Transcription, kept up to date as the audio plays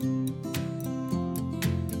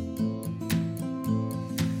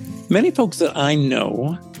Many folks that I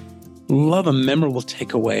know love a memorable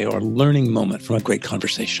takeaway or learning moment from a great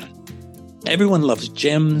conversation. Everyone loves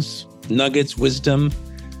gems, nuggets, wisdom,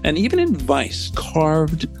 and even advice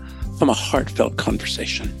carved from a heartfelt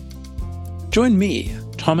conversation. Join me,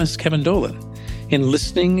 Thomas Kevin Dolan, in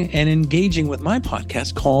listening and engaging with my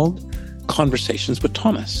podcast called Conversations with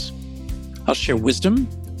Thomas. I'll share wisdom,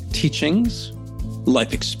 teachings,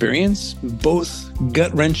 life experience, both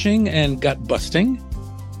gut-wrenching and gut-busting,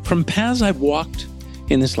 from paths I've walked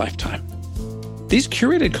in this lifetime. These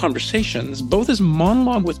curated conversations, both as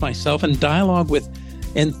monologue with myself and dialogue with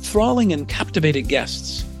enthralling and captivated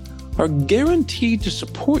guests, are guaranteed to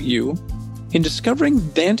support you in discovering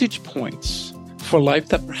vantage points for life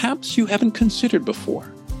that perhaps you haven't considered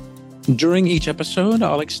before. During each episode,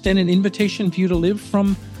 I'll extend an invitation for you to live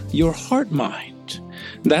from your heart mind,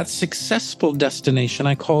 that successful destination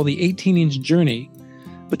I call the 18-inch journey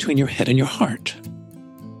between your head and your heart.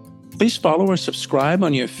 Please follow or subscribe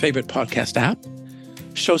on your favorite podcast app.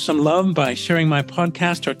 Show some love by sharing my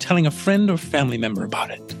podcast or telling a friend or family member about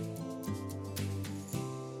it.